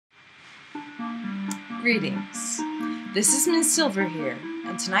Greetings. This is Miz Sylver here,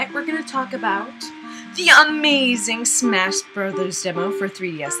 and tonight we're going to talk about the amazing Smash Brothers demo for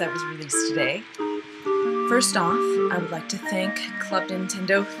 3DS that was released today. First off, I would like to thank Club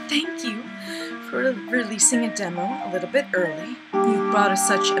Nintendo. Thank you for releasing a demo a little bit early. You brought us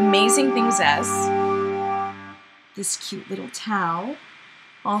such amazing things as this cute little towel.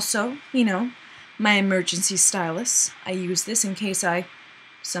 Also, my emergency stylus. I use this in case I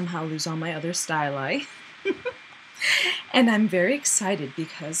somehow lose all my other styli. And I'm very excited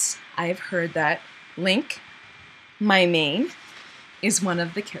because I've heard that Link, my main, is one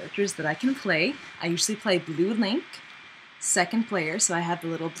of the characters that I can play. I usually play Blue Link, second player, so I have the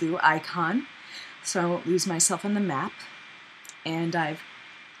little blue icon so I won't lose myself on the map. And I've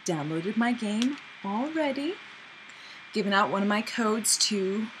downloaded my game already, given out one of my codes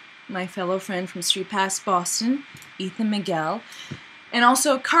to my fellow friend from Street Pass Boston, Ethan Miguel. And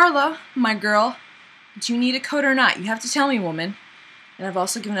also, Carla, my girl, do you need a code or not? You have to tell me, woman. And I've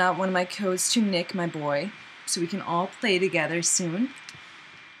also given out one of my codes to Nick, my boy, so we can all play together soon.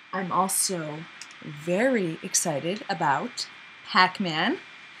 I'm also very excited about Pac-Man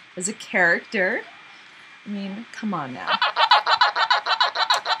as a character. I mean, come on now.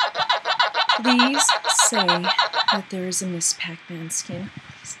 Please say that there is a Miss Pac-Man skin.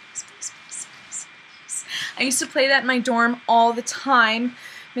 Please. I used to play that in my dorm all the time.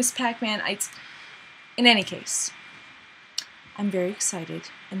 Miss Pac-Man, in any case, I'm very excited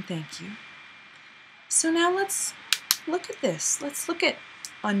and thank you. So now let's look at this. Let's look at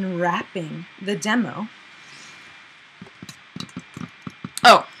unwrapping the demo.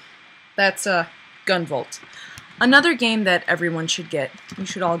 Oh, that's Gunvolt. Another game that everyone should get. You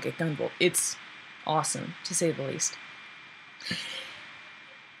should all get Gunvolt. It's awesome, to say the least.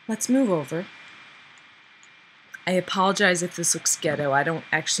 Let's move over. I apologize if this looks ghetto. I don't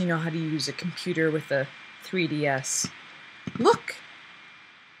actually know how to use a computer with a 3DS. Look!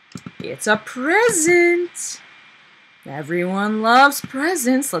 It's a present! Everyone loves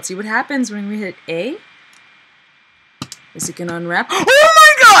presents. Let's see what happens when we hit A. Is it gonna unwrap? Oh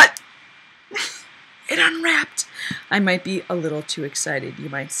my god! It unwrapped! I might be a little too excited, you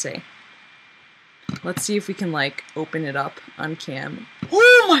might say. Let's see if we can, open it up on cam.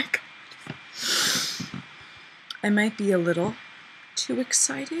 Oh my god! I might be a little too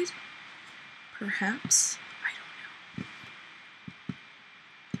excited, perhaps. I don't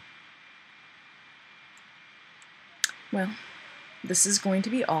know. Well, this is going to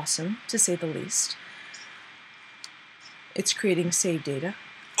be awesome, to say the least. It's creating save data.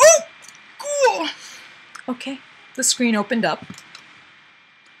 Oh, cool! Okay, the screen opened up.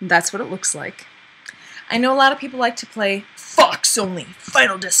 That's what it looks like. I know a lot of people like to play Fox only,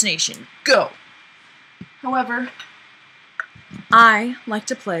 Final Destination, go! However, I like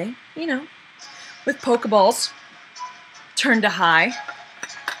to play, with Pokeballs turned to high.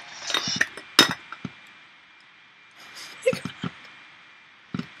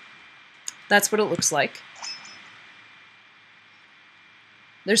 That's what it looks like.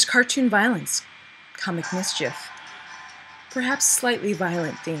 There's cartoon violence, comic mischief, perhaps slightly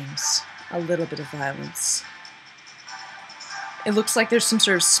violent themes, a little bit of violence. It looks like there's some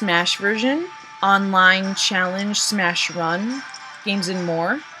sort of Smash version. Online challenge, Smash Run, games and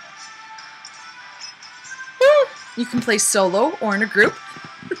more. You can play solo or in a group.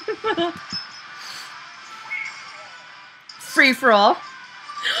 Free for all.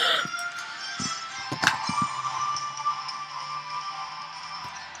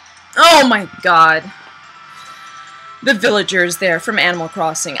 Oh my god. The villagers there from Animal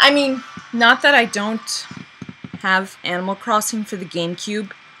Crossing. I mean, not that I don't have Animal Crossing for the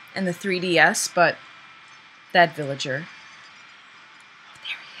GameCube and the 3DS, but that villager. Oh,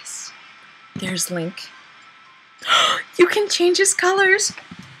 there he is. There's Link. You can change his colors.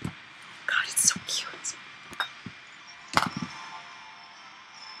 God, it's so cute.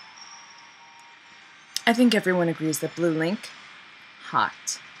 I think everyone agrees that Blue Link,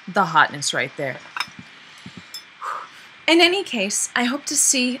 hot. The hotness right there. In any case, I hope to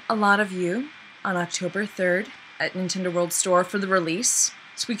see a lot of you on October 3rd at Nintendo World Store for the release.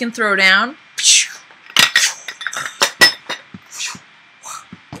 So we can throw down.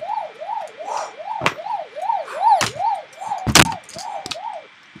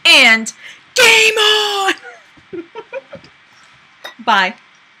 And game on! Bye.